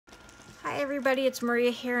Hi everybody, it's Maria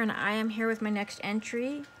here, and I am here with my next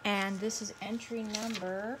entry, and this is entry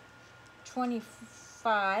number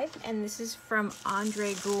 25, and this is from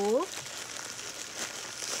Andre Gould.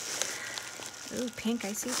 Ooh, pink,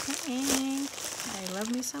 I see pink. I love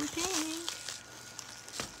me some pink.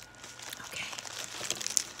 Okay.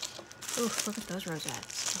 Ooh, look at those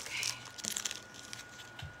rosettes. Okay.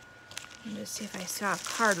 Let me just see if I saw a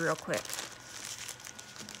card real quick.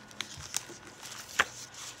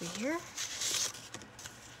 Over here.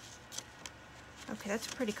 Okay, that's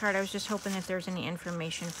a pretty card. I was just hoping if there's any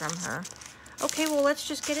information from her. Okay, well, let's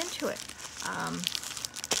just get into it.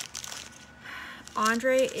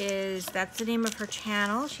 Andre is, that's the name of her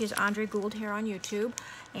channel. She is Andre Gould here on YouTube,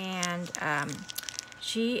 and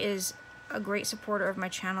she is a great supporter of my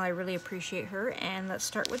channel. I really appreciate her, and let's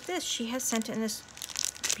start with this. She has sent in this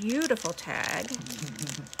beautiful tag.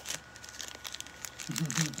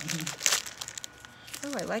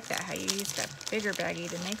 Oh, I like that, how you use that bigger baggie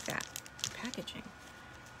to make that packaging.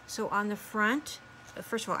 So on the front,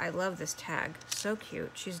 first of all, I love this tag. So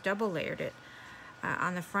cute. She's double layered it.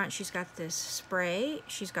 On the front, she's got this spray.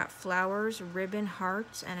 She's got flowers, ribbon,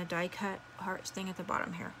 hearts, and a die-cut hearts thing at the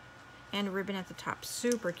bottom here. And a ribbon at the top.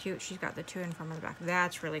 Super cute. She's got the two in front of the back.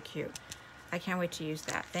 That's really cute. I can't wait to use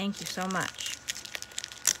that. Thank you so much.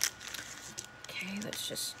 Okay, let's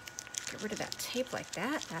just get rid of that tape like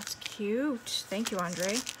that. That's cute. Thank you,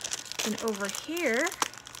 Andre. And over here,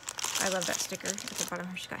 I love that sticker at the bottom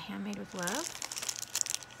here. She's got handmade with love.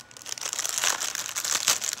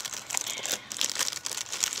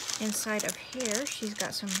 Inside of here, she's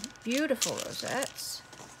got some beautiful rosettes.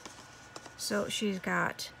 So she's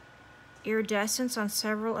got iridescence on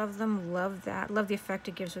several of them. Love that. Love the effect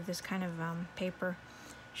it gives with this kind of paper.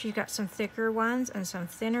 She's got some thicker ones and some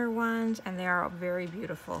thinner ones, and they are all very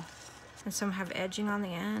beautiful. And some have edging on the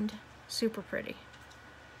end. Super pretty.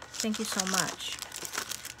 Thank you so much.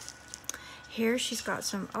 Here she's got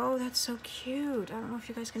some, oh, that's so cute. I don't know if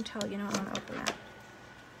you guys can tell. You know, I'm gonna open that.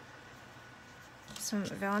 Some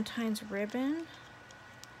Valentine's ribbon.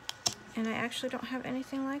 And I actually don't have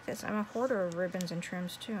anything like this. I'm a hoarder of ribbons and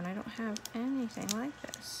trims too, and I don't have anything like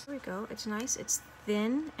this. Here we go. It's nice. It's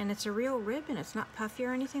thin, and it's a real ribbon. It's not puffy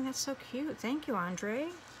or anything. That's so cute. Thank you, Andre.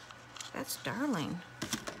 That's darling.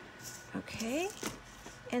 Okay.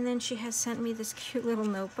 And then she has sent me this cute little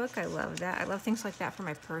notebook. I love that. I love things like that for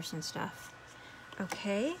my purse and stuff.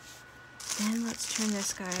 Okay. Then let's turn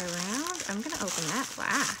this guy around. I'm going to open that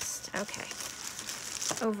last. Okay.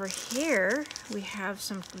 Over here, we have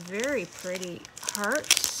some very pretty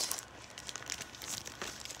hearts.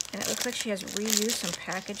 And it looks like she has reused some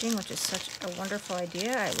packaging, which is such a wonderful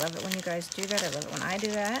idea. I love it when you guys do that. I love it when I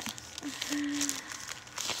do that.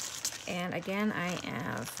 And again, I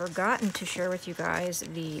have forgotten to share with you guys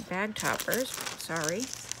the bag toppers. Sorry.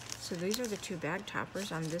 So these are the two bag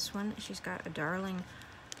toppers. On this one, she's got a darling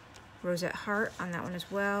rosette heart on that one as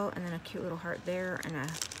well. And then a cute little heart there and a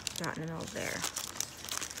dot in the middle there.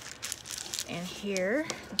 And here,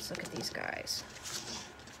 let's look at these guys.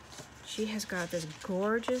 She has got this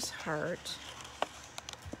gorgeous heart.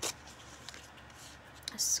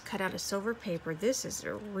 It's cut out of silver paper. This is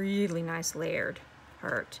a really nice layered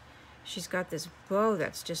heart. She's got this bow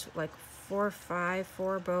that's just like four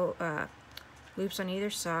bow loops on either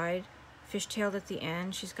side, fishtailed at the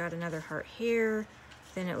end. She's got another heart here.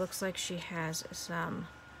 Then it looks like she has some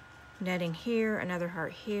netting here, another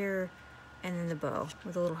heart here, and then the bow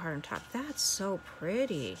with a little heart on top. That's so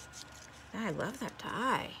pretty. I love that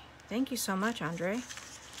die. Thank you so much, Andre.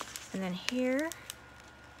 And then here,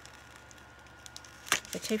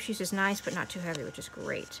 the tape sheet is nice, but not too heavy, which is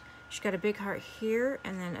great. She's got a big heart here,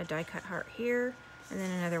 and then a die-cut heart here, and then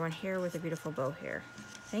another one here with a beautiful bow here.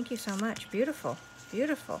 Thank you so much. Beautiful,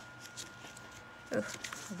 beautiful. Ugh,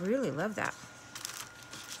 I really love that.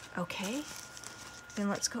 Okay, then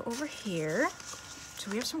let's go over here. So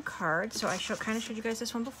we have some cards. So I kind of showed you guys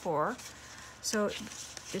this one before. So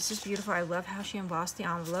this is beautiful. I love how she embossed the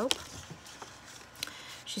envelope.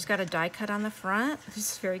 She's got a die cut on the front. This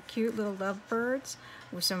is very cute little lovebirds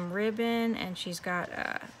with some ribbon, and she's got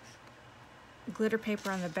glitter paper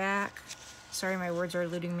on the back. Sorry, my words are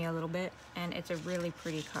eluding me a little bit. And it's a really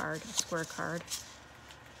pretty card, a square card.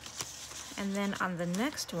 And then on the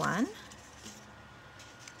next one,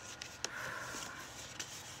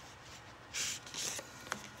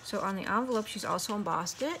 so on the envelope, she's also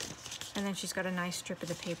embossed it, and then she's got a nice strip of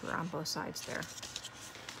the paper on both sides there.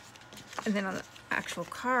 And then on the actual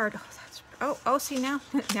card, see now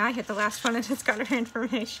I hit the last one and it's got her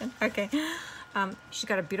information. Okay, she's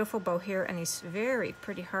got a beautiful bow here and these very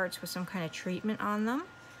pretty hearts with some kind of treatment on them.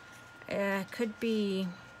 Could be,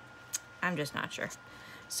 I'm just not sure.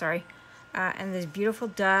 Sorry. And these beautiful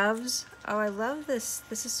doves. Oh, I love this.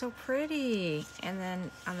 This is so pretty. And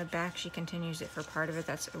then on the back, she continues it for part of it.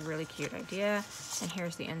 That's a really cute idea. And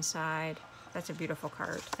here's the inside. That's a beautiful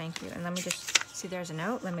card. Thank you. And let me just see, there's a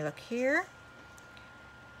note. Let me look here.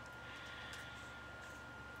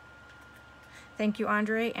 Thank you,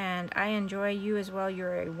 Andre, and I enjoy you as well.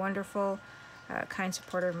 You're a wonderful, kind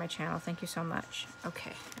supporter of my channel. Thank you so much.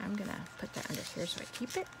 Okay, I'm gonna put that under here so I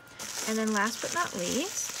keep it. And then last but not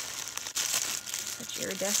least, such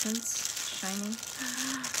iridescence, shining.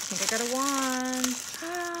 I think I got a wand.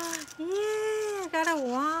 Yay, I got a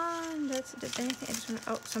wand. That's anything. I just wanna,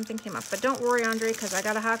 oh, something came up. But don't worry, Andre, because I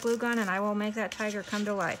got a hot glue gun and I will make that tiger come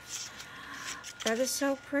to life. That is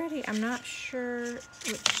so pretty. I'm not sure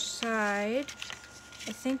which side.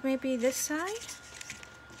 I think maybe this side.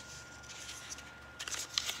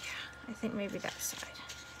 Yeah, I think maybe that side.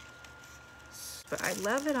 But I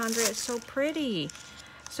love it, Andre. It's so pretty.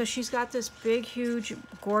 So she's got this big, huge,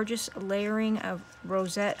 gorgeous layering of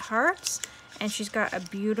rosette hearts. And she's got a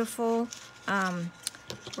beautiful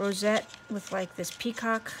rosette with like this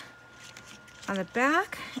peacock on the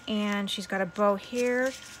back. And she's got a bow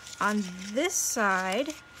here. On this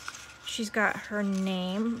side, she's got her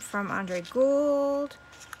name from Andre Gould,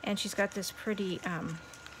 and she's got this pretty,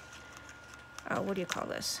 what do you call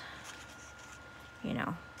this? You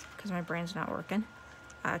know, because my brain's not working.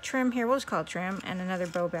 Trim here, we'll just call it trim, and another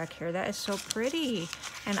bow back here. That is so pretty.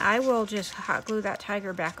 And I will just hot glue that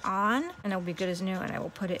tiger back on, and it'll be good as new, and I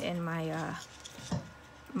will put it in my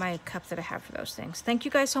my cup that I have for those things. Thank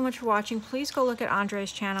you guys so much for watching. Please go look at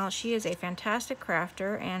Andre's channel. She is a fantastic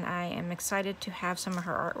crafter, and I am excited to have some of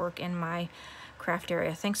her artwork in my craft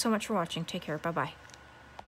area. Thanks so much for watching. Take care. Bye-bye.